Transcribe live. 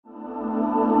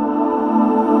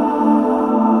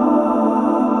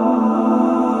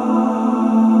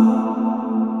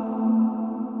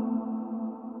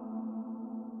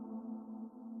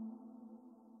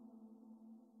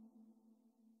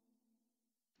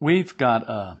We've got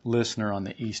a listener on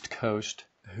the East Coast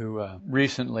who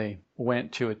recently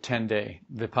went to a 10-day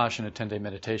Vipassana 10-day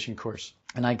meditation course.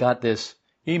 And I got this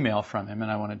email from him, and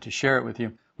I wanted to share it with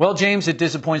you. Well, James, it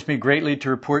disappoints me greatly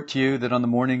to report to you that on the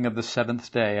morning of the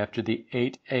 7th day, after the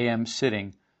 8 a.m.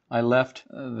 sitting, I left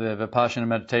the Vipassana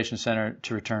Meditation Center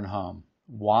to return home.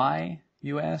 Why,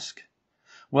 you ask?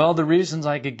 Well, the reasons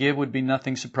I could give would be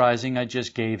nothing surprising. I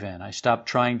just gave in. I stopped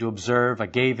trying to observe. I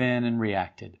gave in and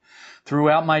reacted.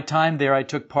 Throughout my time there, I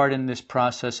took part in this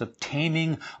process of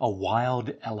taming a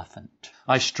wild elephant.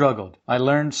 I struggled. I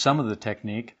learned some of the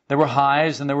technique. There were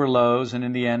highs and there were lows, and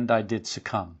in the end, I did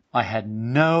succumb. I had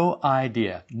no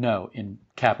idea, no in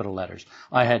capital letters,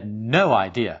 I had no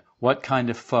idea what kind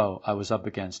of foe I was up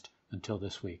against until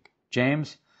this week.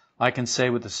 James, I can say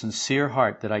with a sincere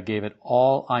heart that I gave it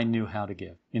all I knew how to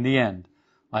give. In the end,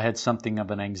 I had something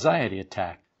of an anxiety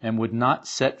attack and would not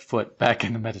set foot back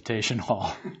in the meditation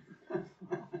hall.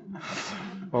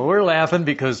 Well, we're laughing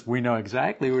because we know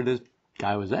exactly where this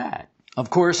guy was at. Of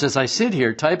course, as I sit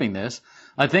here typing this,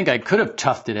 I think I could have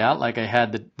toughed it out like I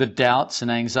had the doubts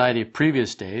and anxiety of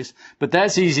previous days, but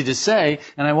that's easy to say,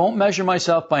 and I won't measure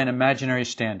myself by an imaginary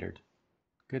standard.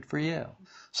 Good for you.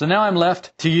 So now I'm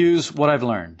left to use what I've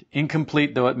learned,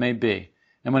 incomplete though it may be.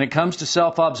 And when it comes to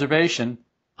self-observation,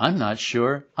 I'm not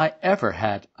sure I ever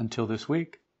had until this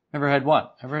week. Ever had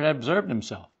what? Ever had observed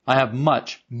himself. I have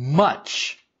much,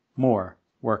 much more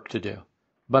work to do.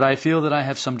 But I feel that I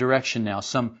have some direction now,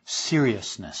 some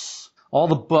seriousness. All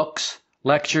the books,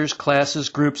 lectures, classes,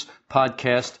 groups,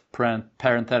 podcasts,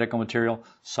 parenthetical material,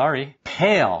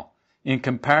 pale in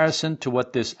comparison to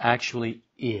what this actually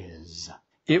is.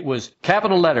 It was,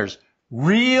 capital letters,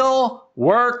 real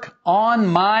work on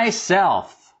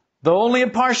myself. Though only a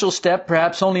partial step,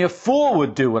 perhaps only a fool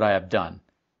would do what I have done.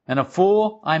 And a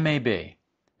fool I may be.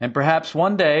 And perhaps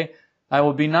one day I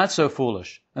will be not so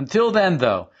foolish. Until then,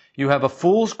 though, you have a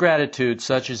fool's gratitude,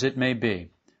 such as it may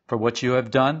be, for what you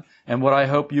have done and what I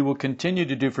hope you will continue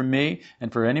to do for me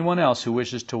and for anyone else who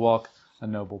wishes to walk a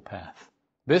noble path.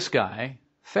 This guy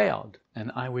failed,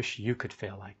 and I wish you could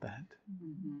fail like that.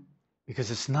 Mm-hmm.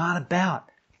 Because it's not about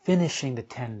finishing the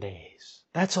 10 days.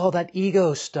 That's all that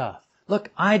ego stuff. Look,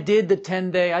 I did the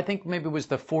 10-day, I think maybe it was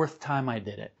the 4th time I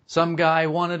did it. Some guy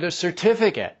wanted a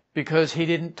certificate because he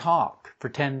didn't talk for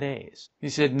 10 days. He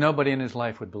said nobody in his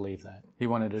life would believe that. He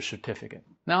wanted a certificate.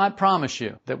 Now I promise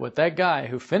you that what that guy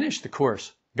who finished the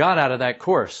course got out of that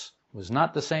course was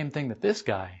not the same thing that this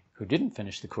guy who didn't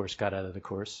finish the course got out of the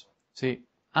course. See,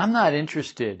 I'm not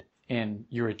interested in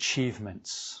your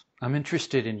achievements. I'm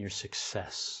interested in your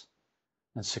success.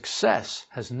 And success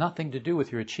has nothing to do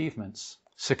with your achievements.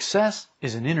 Success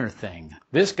is an inner thing.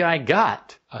 This guy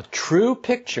got a true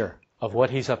picture of what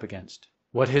he's up against,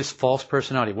 what his false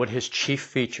personality, what his chief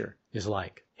feature is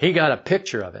like. He got a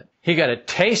picture of it. He got a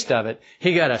taste of it.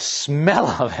 He got a smell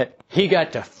of it. He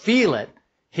got to feel it.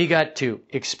 He got to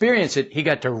experience it. He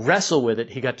got to wrestle with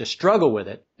it. He got to struggle with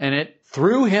it. And it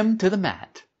threw him to the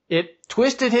mat. It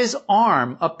twisted his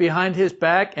arm up behind his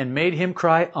back and made him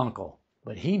cry uncle.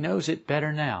 But he knows it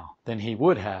better now than he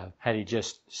would have had he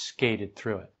just skated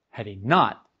through it. Had he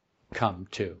not come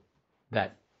to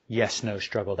that yes-no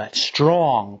struggle, that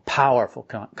strong, powerful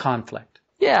conflict.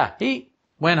 Yeah, he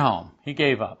went home. He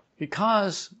gave up.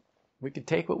 Because we could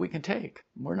take what we can take.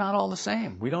 We're not all the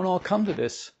same. We don't all come to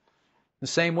this the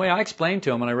same way. I explained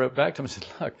to him when I wrote back to him, I said,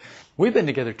 look, we've been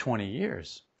together 20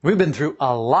 years. We've been through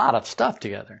a lot of stuff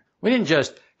together. We didn't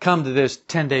just come to this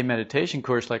 10-day meditation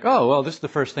course like, oh, well, this is the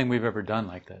first thing we've ever done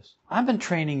like this. I've been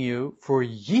training you for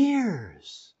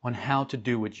years on how to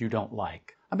do what you don't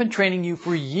like. I've been training you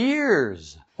for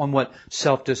years on what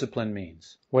self-discipline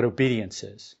means, what obedience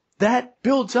is. That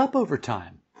builds up over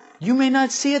time. You may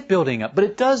not see it building up, but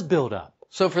it does build up.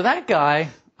 So for that guy,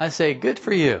 I say, good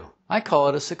for you. I call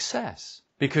it a success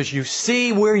because you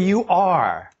see where you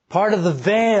are. Part of the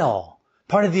veil,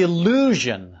 part of the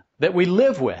illusion that we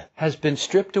live with has been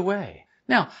stripped away.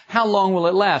 Now, how long will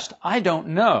it last? I don't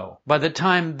know. By the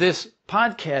time this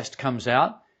podcast comes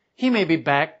out, he may be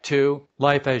back to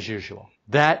life as usual.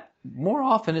 That more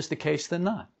often is the case than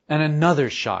not. And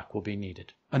another shock will be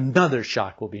needed. Another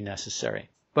shock will be necessary.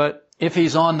 But if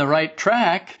he's on the right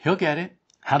track, he'll get it.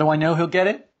 How do I know he'll get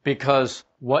it? Because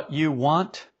what you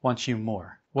want wants you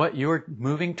more. What you're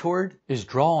moving toward is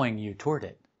drawing you toward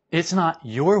it. It's not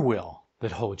your will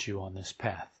that holds you on this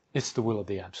path. It's the will of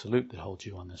the Absolute that holds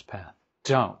you on this path.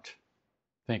 Don't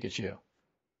think it's you.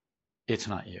 It's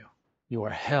not you. You are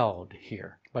held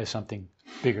here by something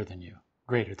bigger than you,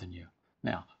 greater than you.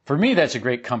 Now, for me, that's a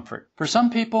great comfort. For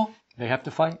some people, they have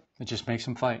to fight. It just makes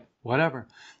them fight. Whatever.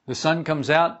 The sun comes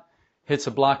out, hits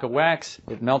a block of wax,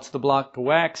 it melts the block of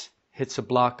wax, hits a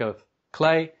block of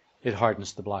clay, it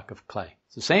hardens the block of clay.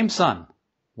 It's the same sun.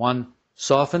 One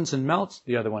softens and melts,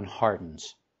 the other one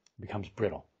hardens, becomes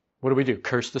brittle. What do?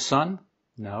 Curse the sun?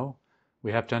 No.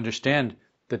 We have to understand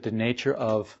that the nature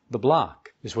of the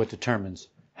block is what determines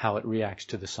how it reacts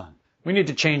to the sun. We need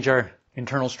to change our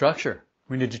internal structure.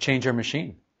 We need to change our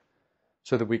machine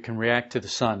so that we can react to the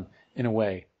sun in a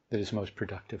way that is most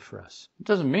productive for us. It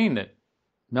doesn't mean that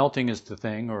melting is the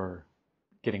thing or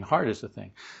getting hard is the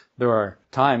thing. There are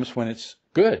times when it's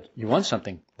good. You want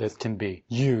something that can be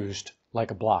used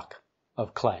like a block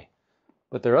of clay.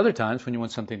 But there are other times when you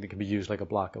want something that can be used like a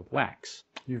block of wax.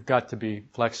 You've got to be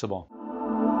flexible.